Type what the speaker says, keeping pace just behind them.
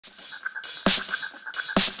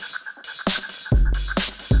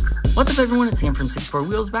What's up everyone, it's Sam from 64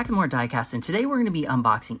 Wheels, back in more diecast, and today we're going to be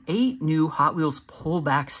unboxing 8 new Hot Wheels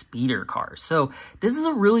pullback speeder cars. So this is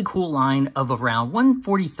a really cool line of around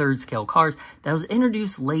 1/43 scale cars that was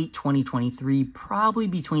introduced late 2023, probably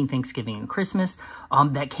between Thanksgiving and Christmas,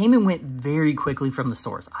 that came and went very quickly from the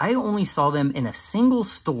stores. I only saw them in a single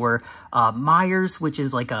store, Myers, which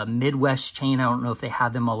is like a Midwest chain. I don't know if they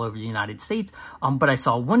have them all over the United States, but I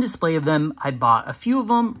saw one display of them. I bought a few of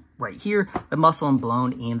them right here, the Muscle and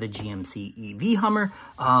Blown and the GMC EV Hummer.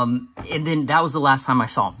 And then that was the last time I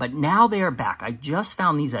saw them. But now they are back. I just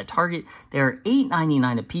found these at Target. They're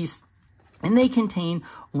 $8.99 a piece, and they contain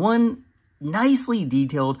one nicely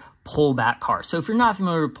detailed pullback car. So if you're not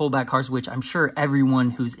familiar with pullback cars, which I'm sure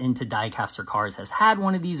everyone who's into diecaster cars has had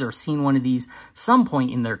one of these or seen one of these some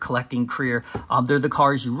point in their collecting career, they're the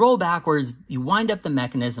cars you roll backwards, you wind up the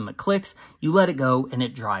mechanism, it clicks, you let it go, and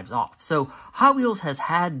it drives off. So Hot Wheels has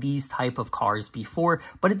had these type of cars before,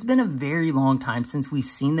 but it's been a very long time since we've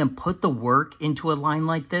seen them put the work into a line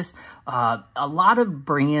like this. A lot of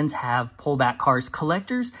brands have pullback cars.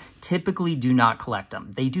 Collectors typically do not collect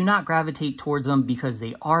them. They do not gravitate towards them because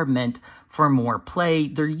they are meant for more play.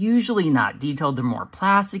 They're usually not detailed. They're more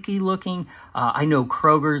plasticky looking. I know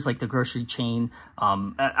Kroger's, like the grocery chain,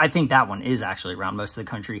 I think that one is actually around most of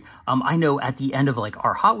the country. I know at the end of like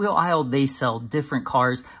our Hot Wheel aisle, they sell different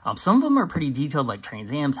cars. Some of them are pretty detailed, like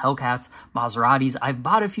Trans Ams, Hellcats, Maseratis. I've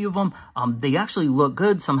bought a few of them. They actually look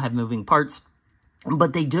good. Some have moving parts,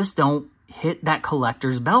 but they just don't hit that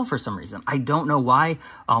collector's bell for some reason. I don't know why,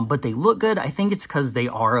 but they look good. I think it's because they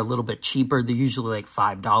are a little bit cheaper. They're usually like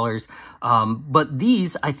 $5. But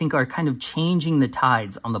these, I think, are kind of changing the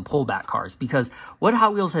tides on the pullback cars, because what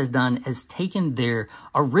Hot Wheels has done is taken their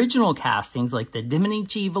original castings, like the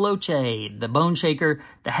Dominici Veloce, the Bone Shaker,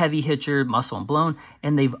 the Heavy Hitcher, Muscle and Blown,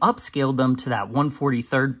 and they've upscaled them to that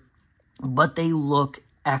 1/43rd, but they look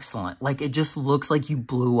excellent. Like, it just looks like you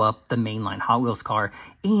blew up the mainline Hot Wheels car,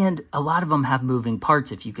 and a lot of them have moving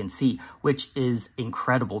parts, if you can see, which is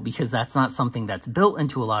incredible because that's not something that's built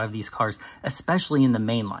into a lot of these cars, especially in the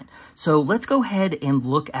mainline. So let's go ahead and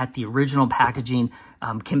look at the original packaging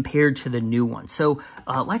compared to the new one. So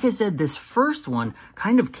like I said, this first one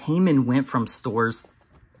kind of came and went from stores.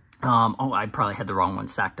 Oh, I probably had the wrong one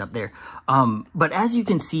stacked up there. But as you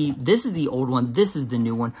can see, this is the old one. This is the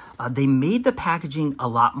new one. They made the packaging a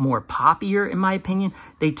lot more poppier, in my opinion.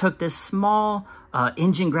 They took this small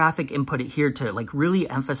engine graphic and put it here to like really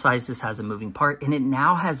emphasize this has a moving part, and it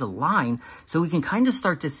now has a line, so we can kind of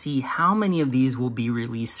start to see how many of these will be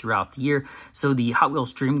released throughout the year. So the Hot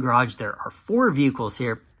Wheels Dream Garage, there are 4 vehicles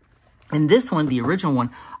here. And this one, the original one,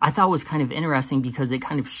 I thought was kind of interesting because it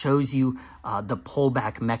kind of shows you the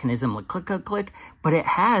pullback mechanism, like click, click, click, but it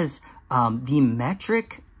has the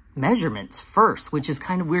metric measurements first, which is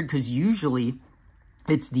kind of weird because usually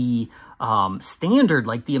it's the standard,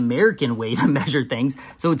 like the American way to measure things.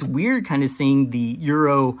 So it's weird kind of seeing the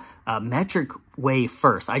Euro metric way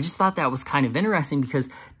first. I just thought that was kind of interesting because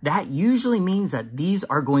that usually means that these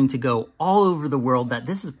are going to go all over the world, that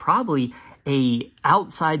this is probably a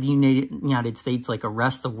outside the United States, like a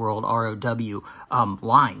rest of world ROW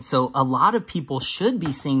line. So a lot of people should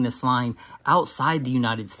be seeing this line outside the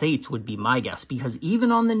United States, would be my guess, because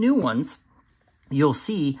even on the new ones, you'll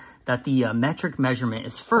see that the metric measurement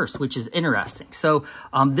is first, which is interesting. So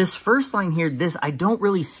this first line here, I don't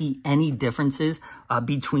really see any differences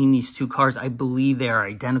between these two cars. I believe they are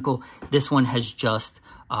identical. This one has just,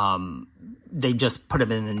 they just put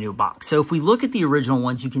them in the new box. So if we look at the original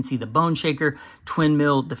ones, you can see the Bone Shaker, Twin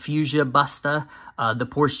Mill, the Fuchsia Busta, the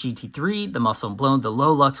Porsche GT3, the Muscle and Blown, the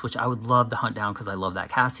Lolux, which I would love to hunt down because I love that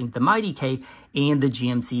casting, the Mighty K, and the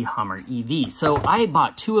GMC Hummer EV. So I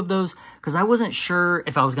bought 2 of those because I wasn't sure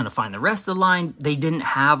if I was going to find the rest of the line. They didn't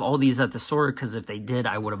have all these at the store, because if they did,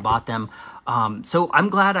 I would have bought them. So I'm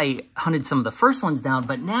glad I hunted some of the first ones down,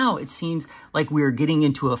 but now it seems like we're getting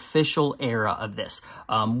into an official era of this,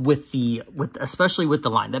 especially with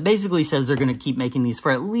the line that basically says they're going to keep making these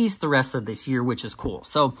for at least the rest of this year, which is cool.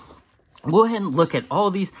 So we'll go ahead and look at all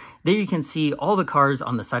of these. There you can see all the cars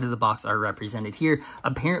on the side of the box are represented here.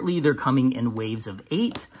 Apparently they're coming in waves of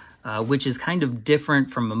 8. Which is kind of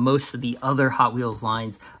different from most of the other Hot Wheels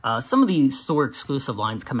lines. Some of the store exclusive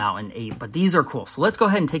lines come out in 8, but these are cool. So let's go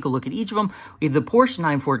ahead and take a look at each of them. We have the Porsche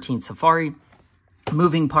 914 Safari,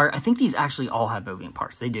 moving part. I think these actually all have moving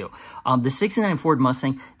parts. They do. The 69 Ford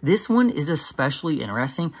Mustang, this one is especially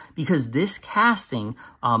interesting because this casting,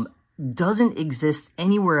 doesn't exist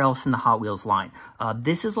anywhere else in the Hot Wheels line.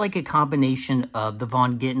 This is like a combination of the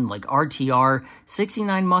Von Gittin like RTR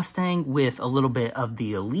 69 Mustang with a little bit of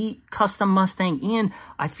the Elite Custom Mustang, and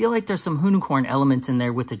I feel like there's some unicorn elements in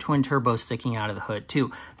there with the twin turbos sticking out of the hood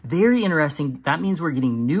too. Very interesting. That means we're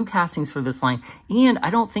getting new castings for this line, and I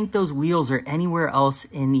don't think those wheels are anywhere else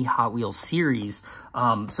in the Hot Wheels series.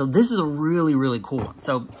 So this is a really, really cool one.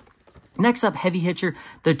 So next up, heavy hitcher,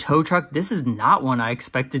 the tow truck. This is not one I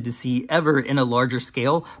expected to see ever in a larger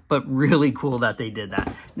scale, but really cool that they did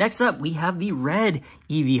that. Next up, we have the red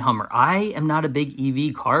EV Hummer. I am not a big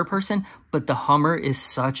EV car person, but the Hummer is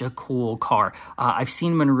such a cool car. I've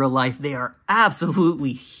seen them in real life. They are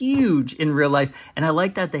absolutely huge in real life, and I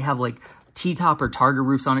like that they have like T-top or Targa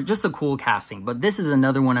roofs on it. Just a cool casting. But this is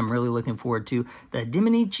another one I'm really looking forward to. The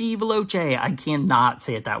Diminici Veloce. I cannot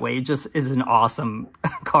say it that way. It just is an awesome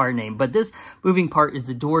car name. But this moving part is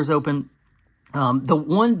the doors open. The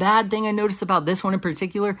one bad thing I noticed about this one in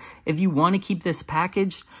particular, if you want to keep this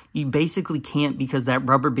package, you basically can't, because that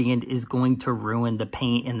rubber band is going to ruin the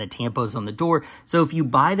paint and the tampos on the door. So if you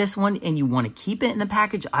buy this one and you want to keep it in the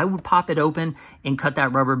package, I would pop it open and cut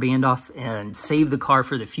that rubber band off and save the car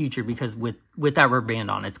for the future, because with that rubber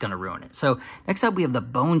band on, it's going to ruin it. So next up, we have the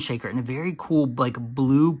Bone Shaker in a very cool, like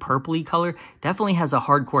blue purpley color. Definitely has a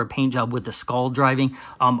hardcore paint job with the skull driving.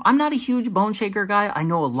 I'm not a huge Bone Shaker guy. I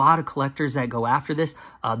know a lot of collectors that go after this.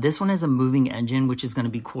 This one has a moving engine, which is going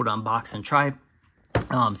to be cool to unbox and try.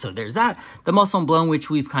 So there's that. The Muscle and Blown, which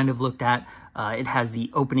we've kind of looked at. It has the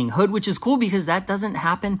opening hood, which is cool because that doesn't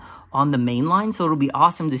happen on the main line. So it'll be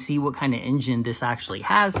awesome to see what kind of engine this actually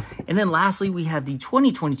has. And then lastly, we have the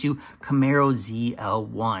 2022 Camaro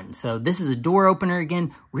ZL1. So this is a door opener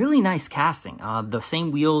again. Really nice casting. The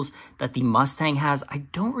same wheels that the Mustang has. I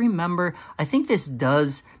don't remember. I think this is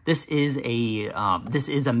a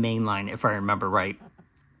mainline, if I remember right.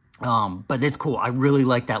 But it's cool. I really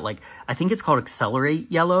like that. Like, I think it's called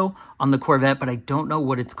Accelerate Yellow on the Corvette, but I don't know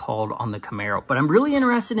what it's called on the Camaro. But I'm really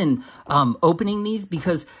interested in opening these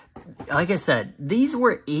because, like I said, these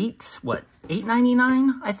were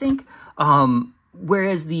 $8.99, I think.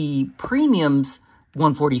 Whereas the premiums,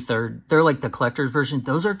 143rd, they're like the collector's version.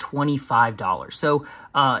 Those are $25. So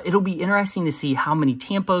it'll be interesting to see how many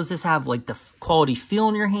tampos this have, like the quality feel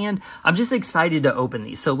in your hand. I'm just excited to open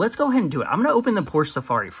these. So let's go ahead and do it. I'm going to open the Porsche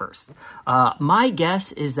Safari first. My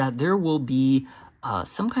guess is that there will be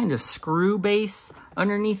some kind of screw base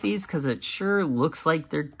underneath these, because it sure looks like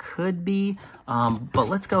there could be. But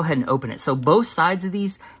let's go ahead and open it. So both sides of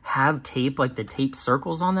these have tape, like the tape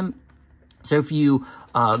circles on them. So if you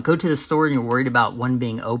go to the store and you're worried about one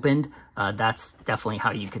being opened, that's definitely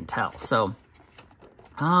how you can tell. So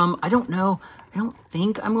I don't know. I don't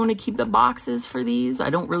think I'm going to keep the boxes for these. I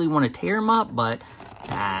don't really want to tear them up, but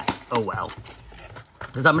oh well.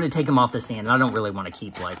 Because I'm going to take them off the stand, and I don't really want to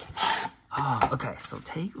keep like... Oh, okay, so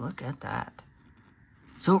take a look at that.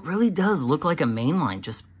 So it really does look like a mainline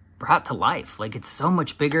just brought to life. Like, it's so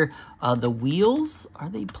much bigger. The wheels, are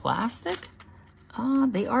they plastic?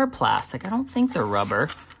 They are plastic. I don't think they're rubber.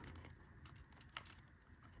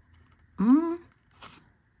 Oh,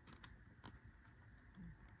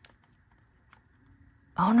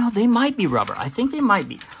 no, they might be rubber. I think they might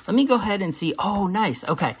be. Let me go ahead and see. Oh, nice.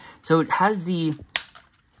 Okay, so it has the,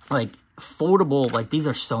 like, foldable. Like, these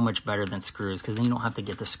are so much better than screws because then you don't have to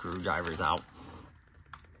get the screwdrivers out.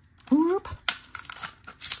 Whoop.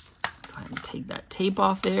 Go ahead and take that tape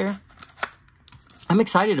off there. I'm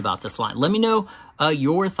excited about this line. Let me know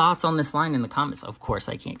your thoughts on this line in the comments. Of course,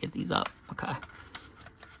 I can't get these up. Okay.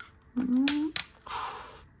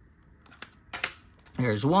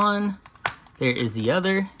 There's one. There is the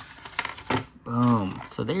other. Boom.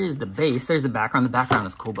 So there's the base. There's the background. The background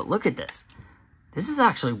is cool, but look at this. This is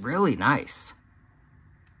actually really nice.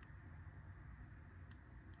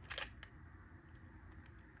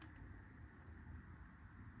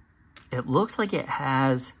 It looks like it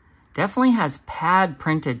has... definitely has pad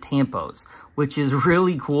printed tampos, which is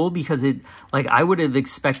really cool because it, like, I would have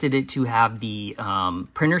expected it to have the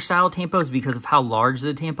printer style tampos because of how large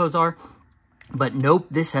the tampos are. But nope,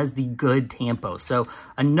 this has the good tampos. So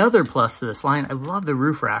another plus to this line. I love the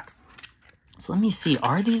roof rack. So let me see,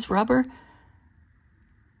 are these rubber?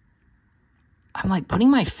 I'm like putting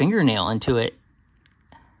my fingernail into it.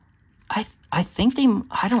 I think they,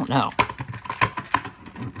 I don't know.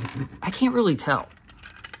 I can't really tell.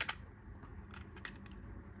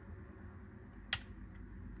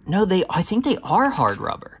 No, I think they are hard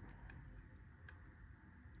rubber.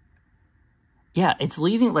 Yeah, it's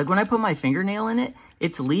leaving, like when I put my fingernail in it,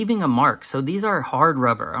 it's leaving a mark. So these are hard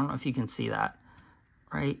rubber. I don't know if you can see that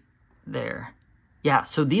right there. Yeah,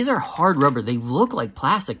 so these are hard rubber. They look like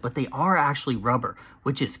plastic, but they are actually rubber,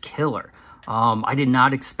 which is killer. I did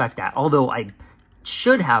not expect that, although I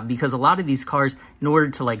should have, because a lot of these cars, in order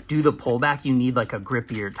to like do the pullback, you need like a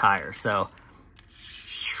grippier tire. So,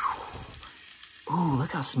 ooh,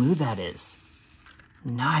 look how smooth that is.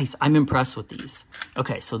 Nice. I'm impressed with these.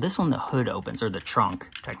 Okay, so this one, the hood opens, or the trunk,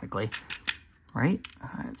 technically, right?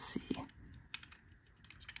 Let's see.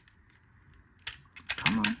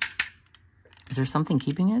 Come on. Is there something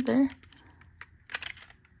keeping it there?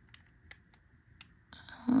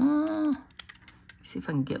 See if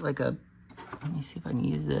I can get like a, let me see if I can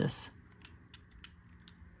use this.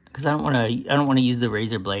 Because I don't want to use the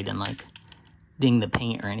razor blade and like ding the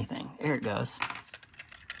paint or anything. There it goes.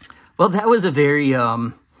 Well, that was a very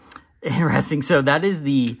interesting. So that is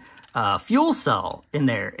the fuel cell in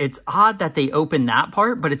there. It's odd that they opened that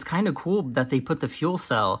part, but it's kind of cool that they put the fuel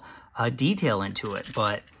cell detail into it.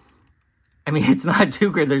 But I mean, it's not too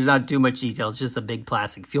great. There's not too much detail. It's just a big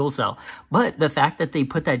plastic fuel cell. But the fact that they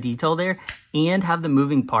put that detail there and have the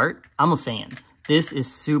moving part, I'm a fan. This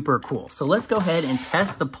is super cool. So let's go ahead and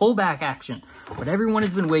test the pullback action. What everyone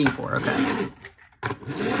has been waiting for. Okay.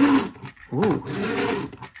 Ooh.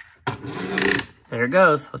 There it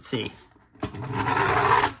goes. Let's see. Do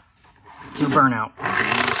burnout.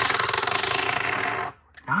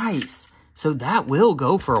 Nice. So that will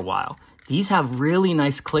go for a while. These have really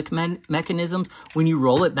nice click mechanisms. When you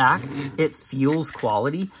roll it back, it feels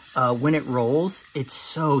quality. When it rolls, it's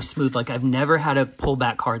so smooth. Like I've never had a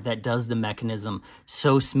pullback car that does the mechanism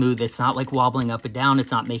so smooth. It's not like wobbling up and down.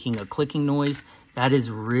 It's not making a clicking noise. That is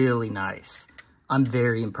really nice. I'm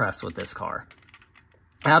very impressed with this car.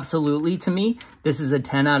 Absolutely, to me, this is a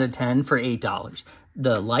 10 out of 10 for $8.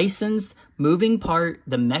 The licensed moving part,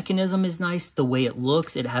 the mechanism is nice. The way it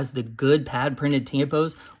looks, it has the good pad printed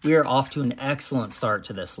tampos. We are off to an excellent start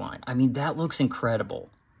to this line. I mean, that looks incredible.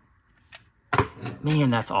 Man,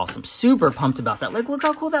 that's awesome. Super pumped about that. Like, look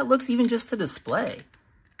how cool that looks even just to display.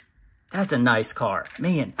 That's a nice car.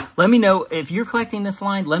 Man, let me know if you're collecting this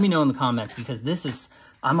line. Let me know in the comments, because this is,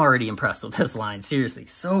 I'm already impressed with this line. Seriously,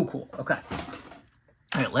 so cool. Okay.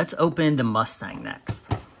 All right, let's open the Mustang next.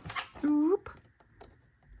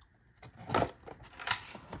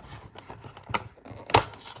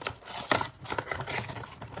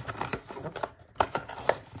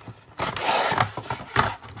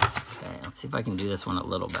 See if I can do this one a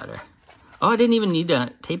little better. Oh, I didn't even need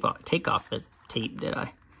to take off the tape, did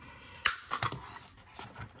I?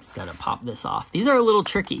 Just gotta pop this off. These are a little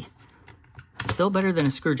tricky. Still better than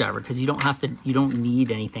a screwdriver, because you don't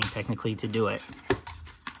need anything technically to do it.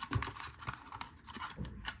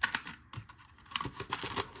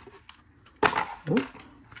 Ooh,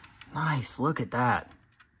 nice, look at that.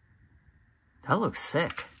 That looks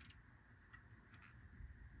sick.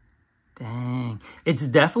 Dang. It's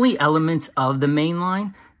definitely elements of the main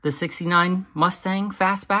line, the 69 Mustang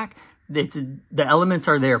Fastback. The elements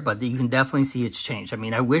are there, but you can definitely see it's changed. I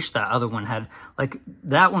mean, I wish that other one had, like,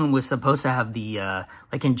 that one was supposed to have the,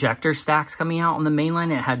 like, injector stacks coming out on the main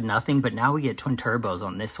line. It had nothing, but now we get twin turbos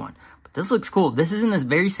on this one. But this looks cool. This is in this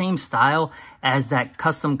very same style as that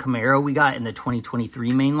custom Camaro we got in the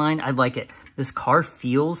 2023 main line. I like it. This car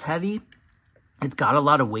feels heavy. It's got a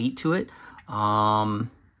lot of weight to it.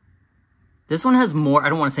 This one has more, I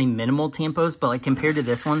don't want to say minimal tampos, but like compared to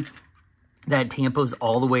this one, that tampos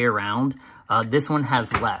all the way around, this one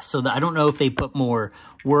has less. So I don't know if they put more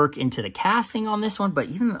work into the casting on this one, but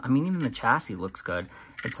even the chassis looks good.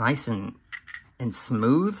 It's nice and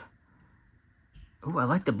smooth. Ooh, I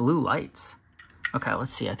like the blue lights. Okay,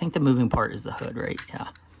 let's see. I think the moving part is the hood, right? Yeah.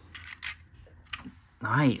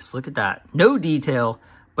 Nice, look at that. No detail,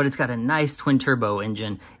 but it's got a nice twin turbo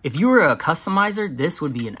engine. If you were a customizer, this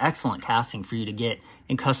would be an excellent casting for you to get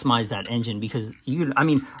and customize that engine, because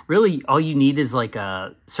really all you need is like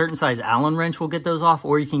a certain size Allen wrench will get those off,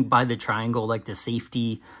 or you can buy the triangle, like the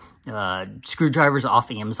safety screwdrivers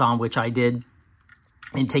off Amazon, which I did,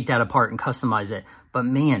 and take that apart and customize it. But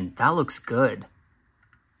man, that looks good.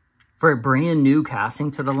 For a brand new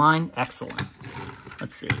casting to the line, excellent.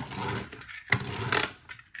 Let's see.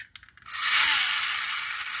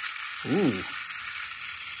 Ooh.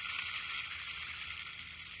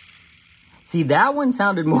 See, that one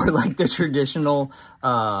sounded more like the traditional,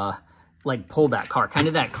 like pullback car, kind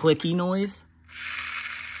of that clicky noise.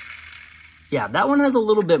 Yeah, that one has a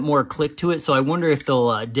little bit more click to it, so I wonder if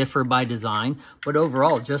they'll differ by design. But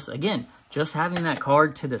overall, just having that car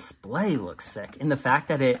to display looks sick. And the fact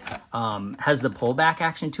that it has the pullback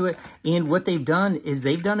action to it. And what they've done is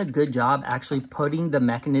they've done a good job actually putting the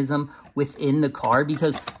mechanism within the car,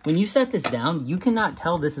 because when you set this down, you cannot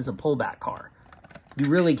tell this is a pullback car. You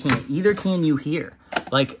really can't. Either can you here.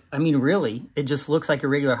 Like, I mean, really, it just looks like a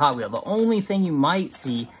regular Hot Wheel. The only thing you might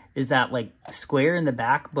see is that, like, square in the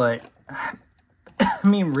back, but, I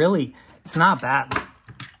mean, really, it's not bad.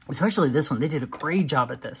 Especially this one. They did a great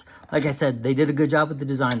job at this. Like I said, they did a good job with the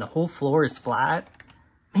design. The whole floor is flat.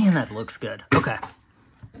 Man, that looks good. Okay.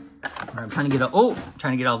 All right, I'm trying to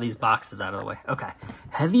get all these boxes out of the way. Okay.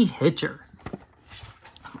 Heavy Hitcher.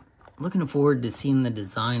 Looking forward to seeing the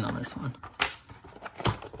design on this one.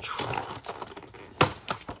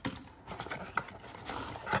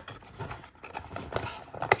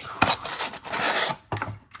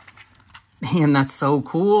 Man, that's so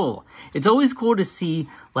cool. It's always cool to see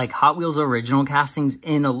like Hot Wheels original castings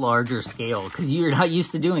in a larger scale because you're not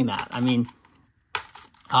used to doing that. I mean,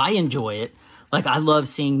 I enjoy it. Like, I love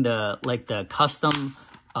seeing the custom,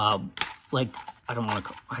 like,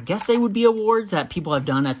 I guess they would be awards that people have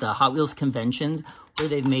done at the Hot Wheels conventions where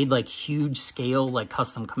they've made like huge scale, like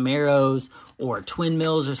custom Camaros or twin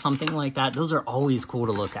mills or something like that. Those are always cool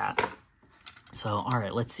to look at. So, all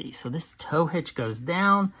right, let's see. So this tow hitch goes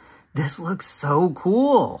down. This looks so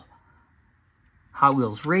cool. Hot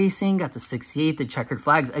Wheels Racing, got the 68, the checkered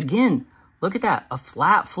flags. Again, look at that, a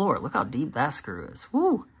flat floor. Look how deep that screw is.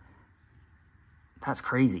 Woo. That's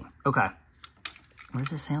crazy. Okay. What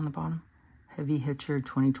does it say on the bottom? Heavy Hitcher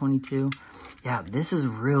 2022. Yeah, this is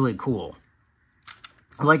really cool.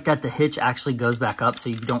 I like that the hitch actually goes back up so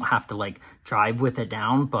you don't have to like drive with it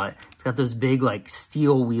down, but it's got those big like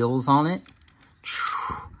steel wheels on it.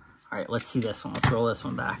 All right, let's see this one. Let's roll this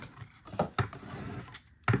one back.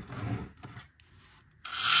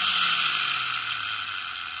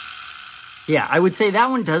 Yeah, I would say that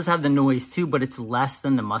one does have the noise too, but it's less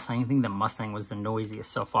than the Mustang. I think the Mustang was the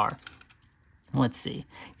noisiest so far. Let's see.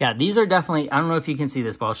 Yeah, these are definitely, I don't know if you can see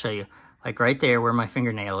this, but I'll show you. Like right there where my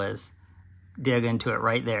fingernail is. Dig into it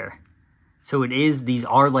right there. So it is, these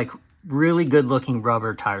are like really good looking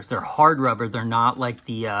rubber tires. They're hard rubber. They're not like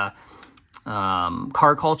the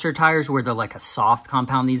car culture tires where they're like a soft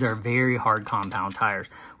compound. These are very hard compound tires,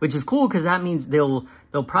 which is cool because that means they'll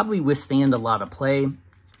probably withstand a lot of play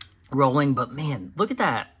rolling. But man, look at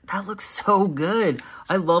that. That looks so good.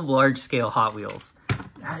 I love large scale Hot Wheels.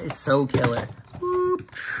 That is so killer.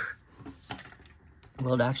 Whoop.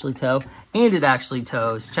 Will it actually tow? And it actually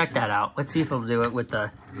tows. Check that out. Let's see if it'll do it with the...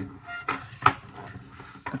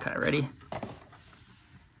 Okay, ready?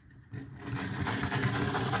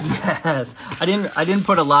 Yes. I didn't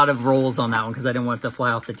put a lot of rolls on that one because I didn't want it to fly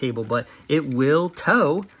off the table, but it will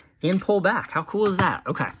tow and pull back. How cool is that?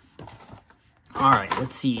 Okay. All right,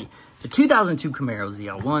 let's see. The 2002 Camaro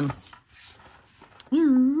ZL1.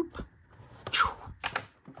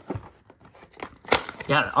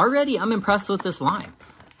 Yeah, already I'm impressed with this line.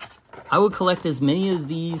 I would collect as many of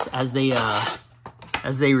these as they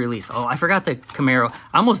release. Oh, I forgot the Camaro.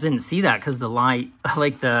 I almost didn't see that because the light,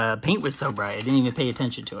 like the paint was so bright. I didn't even pay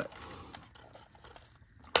attention to it.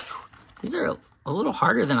 These are a little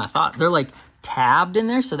harder than I thought. They're like tabbed in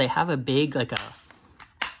there, so they have a big, like a,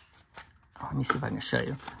 let me see if I can show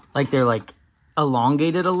you. Like they're like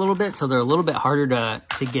elongated a little bit, so they're a little bit harder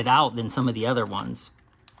to get out than some of the other ones.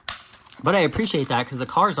 But I appreciate that because the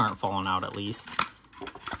cars aren't falling out at least.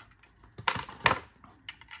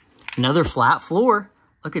 Another flat floor.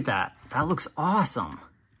 Look at that. That looks awesome.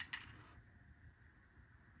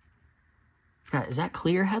 It's got, is that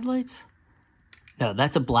clear headlights? No,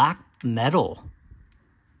 that's a black metal.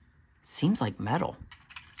 Seems like metal.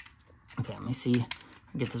 Okay, let me see.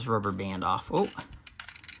 Get this rubber band off. Oh.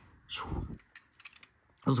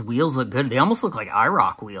 Those wheels look good. They almost look like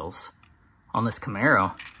IROC wheels on this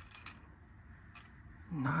Camaro.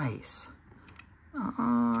 Nice.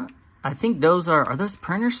 I think those are those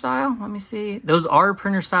printer style? Let me see. Those are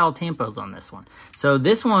printer style tampos on this one. So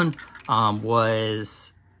this one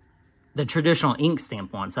was the traditional ink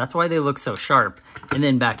stamp ones. That's why they look so sharp. And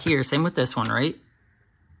then back here, same with this one, right?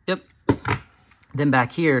 Yep. Then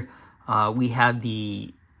back here, we have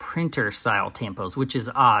the printer style tampos, which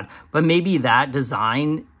is odd. But maybe that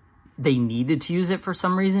design, they needed to use it for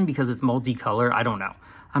some reason because it's multicolor. I don't know.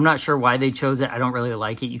 I'm not sure why they chose it. I don't really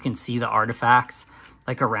like it. You can see the artifacts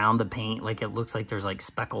like around the paint. Like it looks like there's like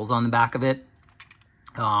speckles on the back of it.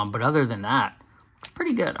 But other than that, it's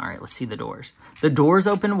pretty good. All right, let's see the doors. The doors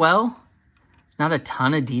open well. Not a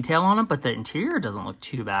ton of detail on them, but the interior doesn't look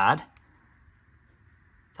too bad.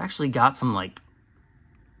 It's actually got some like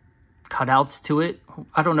cutouts to it.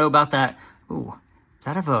 I don't know about that. Ooh, is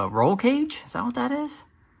that of a roll cage? Is that what that is?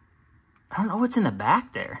 I don't know what's in the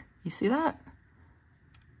back there. You see that?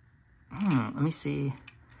 Let me see.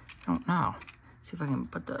 I don't know. See if I can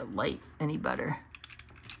put the light any better.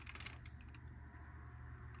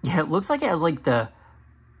 Yeah, it looks like it has like the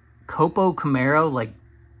Copo Camaro, like,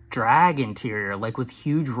 drag interior, like with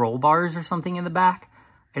huge roll bars or something in the back.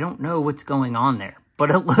 I don't know what's going on there, but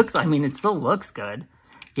it looks, I mean, it still looks good.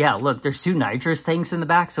 Yeah, look, there's 2 nitrous tanks in the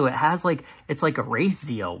back, so it has like, it's like a race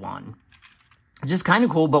ZL1. Which is kind of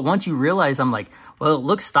cool, but once you realize, I'm like, well, it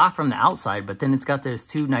looks stock from the outside, but then it's got those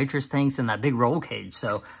 2 nitrous tanks and that big roll cage.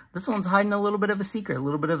 So this one's hiding a little bit of a secret, a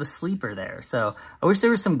little bit of a sleeper there. So I wish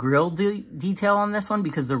there was some grill detail on this one,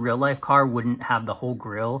 because the real life car wouldn't have the whole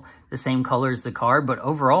grill the same color as the car, but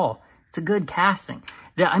overall, it's a good casting.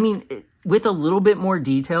 I mean, with a little bit more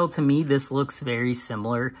detail, to me, this looks very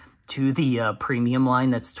similar to the premium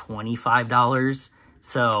line that's $25.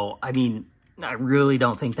 So, I mean, I really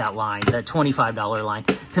don't think that line, that $25 line.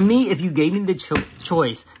 To me, if you gave me the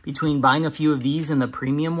choice between buying a few of these and the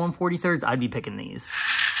premium 143s, I'd be picking these.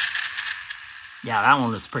 Yeah, that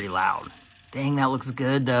one was pretty loud. Dang, that looks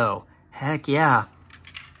good though. Heck yeah.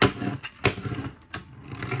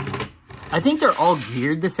 I think they're all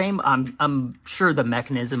geared the same. I'm sure the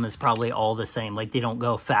mechanism is probably all the same. Like, they don't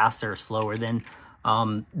go faster or slower than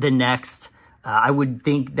the next. I would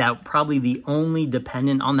think that probably the only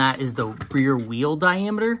dependent on that is the rear wheel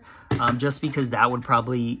diameter, just because that would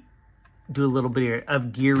probably do a little bit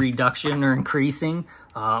of gear reduction or increasing.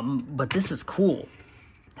 But this is cool.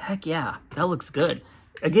 Heck yeah, that looks good.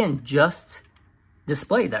 Again, just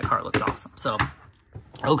displayed, that car looks awesome. So,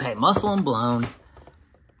 okay, muscle and blown.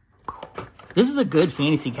 This is a good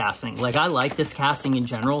fantasy casting. Like, I like this casting in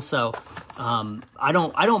general, so I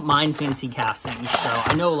don't mind fantasy castings. So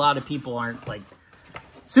I know a lot of people aren't like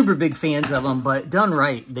super big fans of them, but done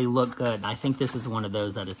right, they look good. And I think this is one of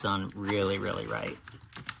those that is done really, really right.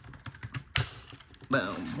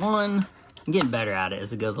 Boom, 1. I'm getting better at it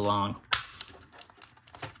as it goes along.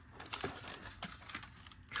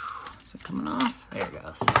 Is it coming off? There it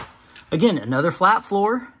goes. Again, another flat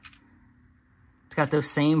floor. It's got those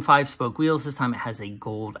same 5-spoke wheels. This time it has a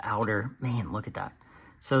gold outer. Man, look at that.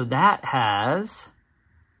 So that has,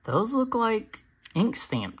 those look like ink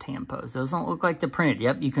stamp tampos. Those don't look like the printed.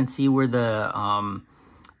 Yep, you can see where the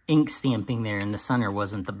ink stamping there in the center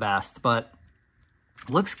wasn't the best, but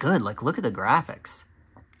looks good. Like, look at the graphics.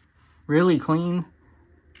 Really clean.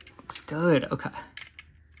 Looks good. Okay.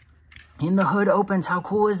 And the hood opens. How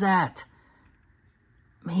cool is that?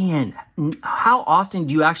 Man, how often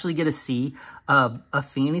do you actually get to see a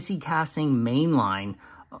fantasy casting mainline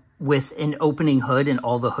with an opening hood and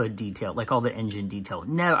all the hood detail, like all the engine detail?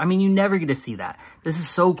 No, I mean, you never get to see that. This is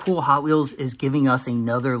so cool. Hot Wheels is giving us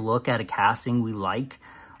another look at a casting we like,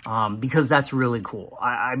 because that's really cool.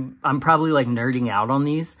 I'm probably like nerding out on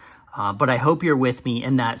these, but I hope you're with me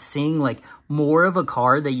in that, seeing like more of a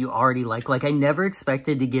car that you already like. Like, I never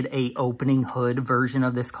expected to get a opening hood version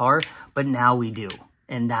of this car, but now we do.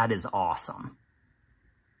 And that is awesome.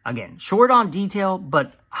 Again, short on detail,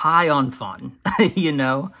 but high on fun, you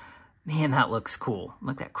know? Man, that looks cool.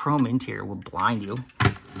 Look, that chrome interior will blind you.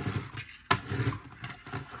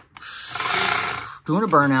 Doing a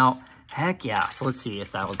burnout. Heck yeah. So let's see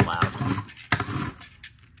if that was loud.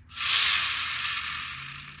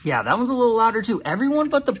 Yeah, that one's a little louder too. Everyone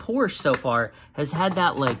but the Porsche so far has had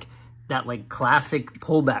that like classic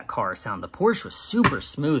pullback car sound. The Porsche was super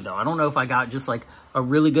smooth though. I don't know if I got just like a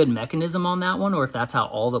really good mechanism on that one, or if that's how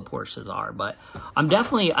all the Porsches are, but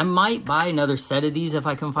I might buy another set of these if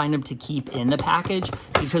I can find them to keep in the package,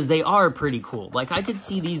 because they are pretty cool. Like, I could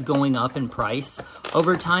see these going up in price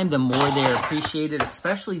over time the more they're appreciated,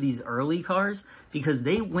 especially these early cars, because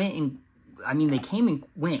they went and, I mean, they came and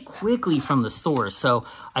went quickly from the stores. So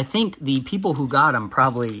I think the people who got them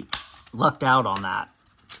probably lucked out on that.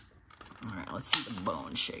 All right, let's see the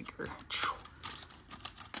bone shaker.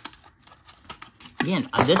 Again,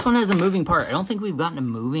 this one has a moving part. I don't think we've gotten a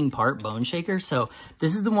moving part bone shaker. So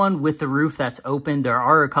this is the one with the roof that's open. There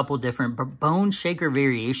are a couple different bone shaker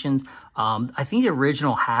variations. I think the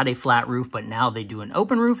original had a flat roof, but now they do an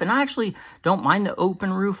open roof. And I actually don't mind the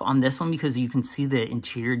open roof on this one, because you can see the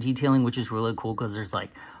interior detailing, which is really cool, because there's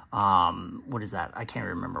like, what is that? I can't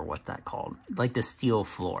remember what that called. Like the steel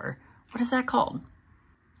floor. What is that called?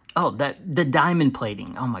 Oh, the diamond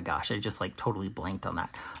plating. Oh my gosh, I just like totally blanked on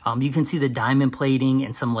that. You can see the diamond plating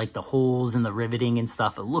and some like the holes and the riveting and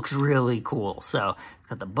stuff. It looks really cool. So it's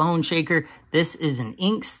got the bone shaker. This is an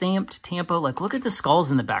ink stamped tampo. Like, look at the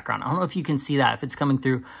skulls in the background. I don't know if you can see that, if it's coming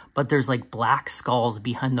through, but there's like black skulls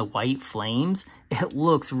behind the white flames. It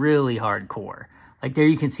looks really hardcore. Like, there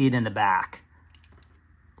you can see it in the back.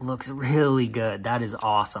 Looks really good. That is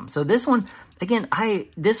awesome. So this one, again,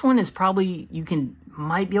 this one is probably,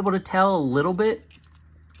 might be able to tell a little bit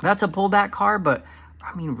that's a pullback car, but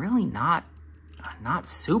I mean, really not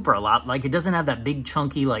super a lot. Like, it doesn't have that big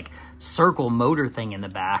chunky like circle motor thing in the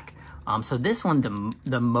back. So this one,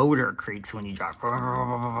 the motor creaks when you drive.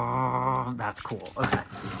 That's cool. Okay.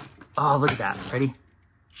 Oh, look at that. Ready?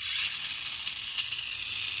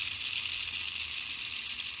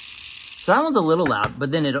 So that one's a little loud,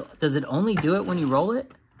 but then does it only do it when you roll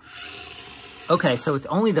it? Okay, so it's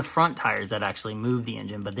only the front tires that actually move the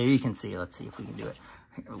engine, but there you can see. Let's see if we can do it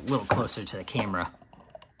a little closer to the camera.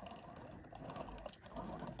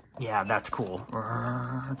 Yeah, that's cool.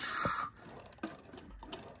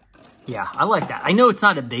 Yeah, I like that. I know it's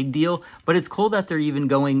not a big deal, but it's cool that they're even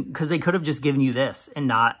going, because they could have just given you this and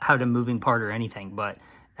not had a moving part or anything, but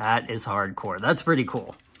that is hardcore. That's pretty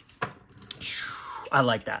cool. I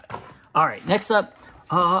like that. All right, next up,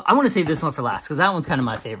 I want to save this one for last because that one's kind of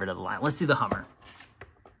my favorite of the line. Let's do the Hummer.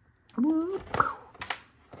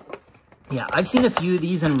 Yeah, I've seen a few of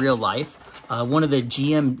these in real life. One of the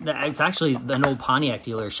GM, it's actually an old Pontiac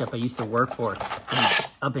dealership I used to work for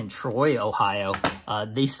up in Troy, Ohio.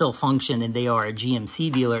 They still function and they are a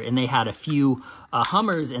GMC dealer, and they had a few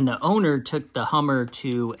Hummers, and the owner took the Hummer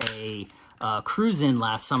to a cruise-in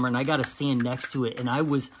last summer, and I got to stand next to it, and I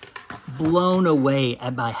was blown away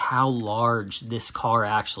by how large this car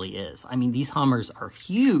actually is. I mean, these Hummers are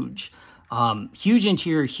huge. Huge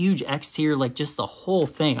interior, huge exterior, like just the whole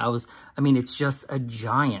thing. I mean, it's just a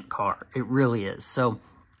giant car. It really is. So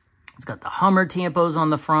it's got the Hummer tampos on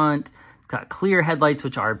the front. It's got clear headlights,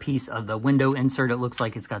 which are a piece of the window insert. It looks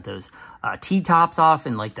like it's got those T-tops off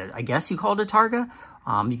and like I guess you call it a Targa.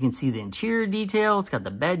 You can see the interior detail. It's got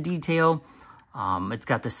the bed detail. It's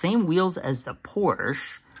got the same wheels as the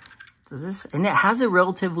Porsche. And it has a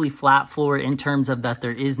relatively flat floor in terms of that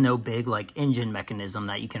there is no big like engine mechanism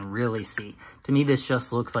that you can really see. To me, this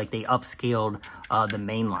just looks like they upscaled the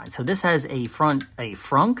main line. So this has a front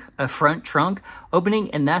trunk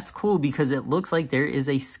opening, and that's cool because it looks like there is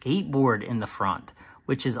a skateboard in the front,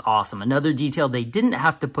 which is awesome. Another detail they didn't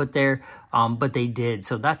have to put there, but they did.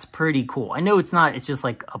 So that's pretty cool. I know it's not, it's just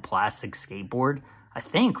like a plastic skateboard, I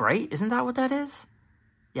think, right? Isn't that what that is?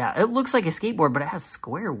 Yeah, it looks like a skateboard, but it has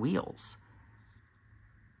square wheels.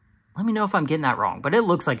 Let me know if I'm getting that wrong, but it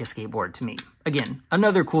looks like a skateboard to me. Again,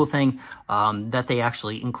 another cool thing that they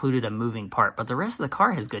actually included a moving part, but the rest of the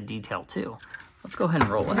car has good detail too. Let's go ahead and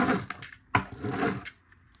roll it.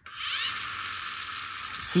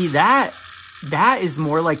 See, that is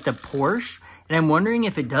more like the Porsche, and I'm wondering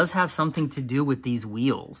if it does have something to do with these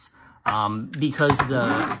wheels, because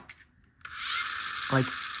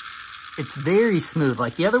it's very smooth.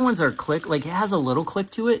 Like the other ones are click, like it has a little click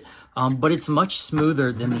to it, but it's much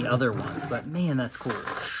smoother than the other ones. But man, that's cool.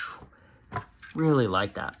 Really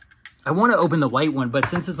like that. I want to open the white one, but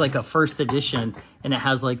since it's like a first edition and it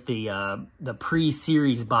has like the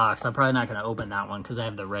pre-series box, I'm probably not going to open that one because I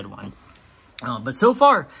have the red one. But so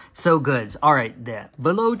far, so good. All right, the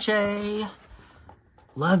Veloce.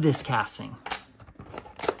 Love this casting.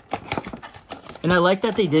 And I like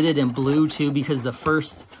that they did it in blue too, because the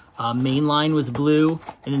first main line was blue,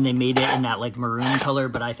 and then they made it in that like maroon color,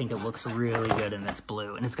 but I think it looks really good in this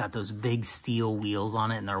blue. And it's got those big steel wheels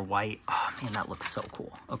on it, and they're white. Oh man, that looks so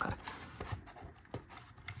cool. Okay.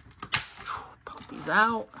 Pop these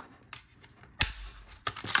out.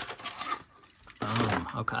 Boom.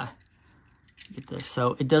 Okay. Get this.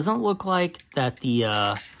 So it doesn't look like that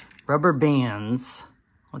the rubber bands,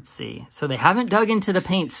 let's see. So they haven't dug into the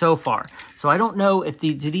paint so far. So I don't know if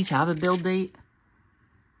do these have a build date?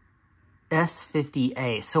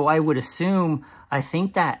 S50A. So I would assume, I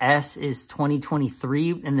think that S is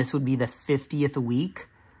 2023, and this would be the 50th week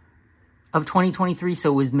of 2023.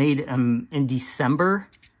 So it was made in December,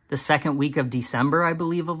 the second week of December, I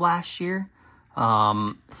believe, of last year.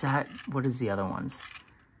 Is that, what is the other ones?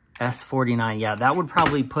 S49. Yeah, that would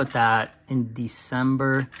probably put that in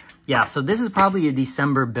December. Yeah, so this is probably a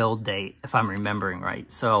December build date, if I'm remembering right.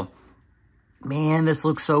 So, man, this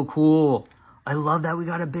looks so cool. I love that we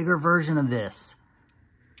got a bigger version of this.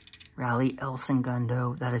 Rally El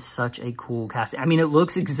Segundo. That is such a cool casting. I mean, it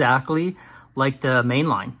looks exactly like the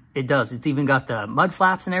mainline. It does. It's even got the mud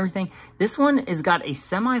flaps and everything. This one has got a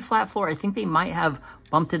semi-flat floor. I think they might have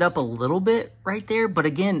bumped it up a little bit right there. But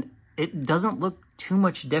again, it doesn't look too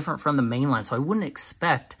much different from the mainline. So I wouldn't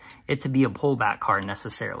expect it to be a pullback car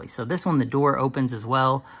necessarily. So this one, the door opens as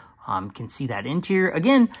well. Can see that interior.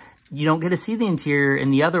 Again, you don't get to see the interior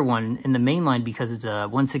in the other one, in the mainline, because it's a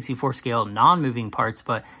 1/64 scale non-moving parts,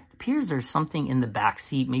 but it appears there's something in the back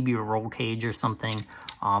seat, maybe a roll cage or something,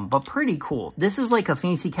 but pretty cool. This is like a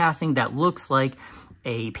fancy casting that looks like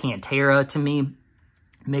a Pantera to me,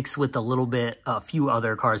 mixed with a little bit, a few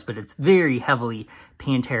other cars, but it's very heavily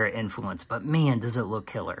Pantera influenced, but man, does it look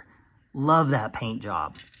killer. Love that paint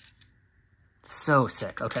job. So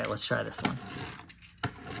sick. Okay, let's try this one.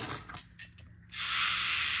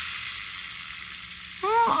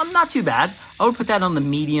 not too bad. I would put that on the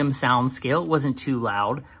medium sound scale. It wasn't too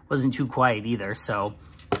loud, wasn't too quiet either. So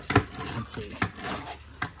let's see.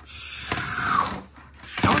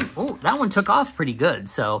 That one took off pretty good.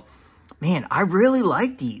 So, man, I really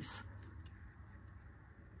like these.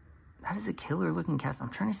 That is a killer looking cast. I'm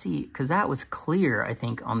trying to see, because that was clear, I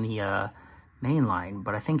think, on the main line.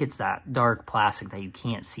 But I think it's that dark plastic that you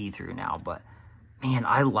can't see through now. But, man,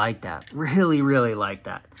 I like that. Really, really like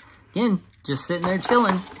that. Again, just sitting there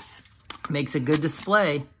chilling. Makes a good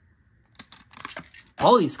display.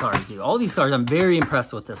 All these cars do. All these cars, I'm very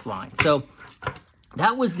impressed with this line. So,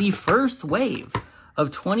 that was the first wave of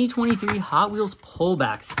 2023 Hot Wheels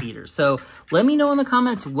pullback speeders. So let me know in the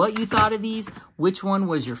comments what you thought of these, which one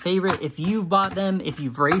was your favorite, if you've bought them, if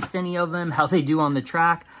you've raced any of them, how they do on the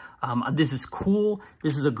track. This is cool.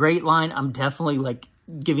 This is a great line. I'm definitely like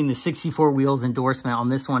giving the 64 Wheels endorsement on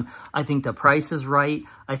this one. I think the price is right.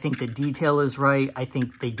 I think the detail is right. I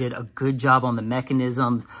think they did a good job on the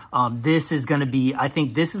mechanisms. I think this is going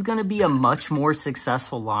to be a much more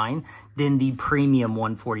successful line than the premium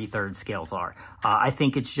 1/43 scales are. I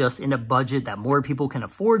think it's just in a budget that more people can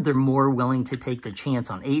afford. They're more willing to take the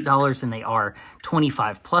chance on $8 than they are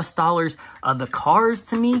 $25+. The cars,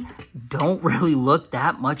 to me, don't really look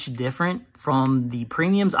that much different from the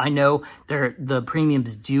premiums. I know the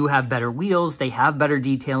premiums do have better wheels. They have better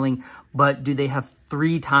detailing, but do they have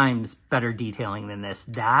 3 times better detailing than this?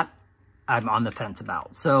 That I'm on the fence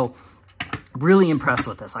about. So really impressed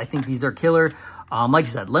with this. I think these are killer. Like I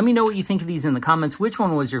said, let me know what you think of these in the comments. Which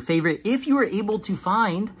one was your favorite? If you were able to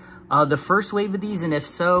find the first wave of these, and if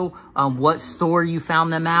so, what store you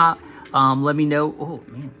found them at, let me know. Oh,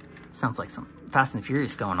 man, sounds like some Fast and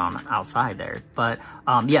Furious going on outside there. But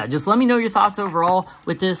yeah, just let me know your thoughts overall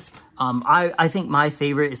with this. I think my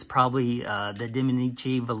favorite is probably the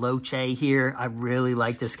Dominici Veloce here. I really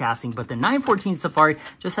like this casting, but the 914 Safari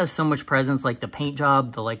just has so much presence, like the paint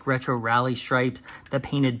job, the like retro rally stripes, the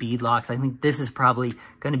painted bead locks. I think this is probably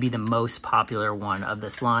going to be the most popular one of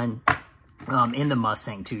this line in the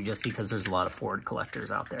Mustang too, just because there's a lot of Ford collectors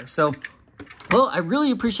out there. So, well, I really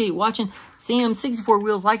appreciate watching. Sam 64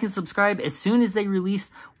 Wheels, like and subscribe. As soon as they release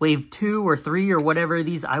wave 2 or 3 or whatever of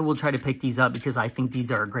these, I will try to pick these up because I think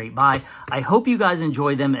these are a great buy. I hope you guys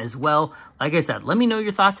enjoy them as well. Like I said, let me know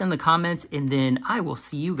your thoughts in the comments, and then I will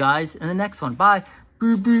see you guys in the next one. Bye.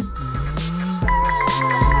 Boop, boop.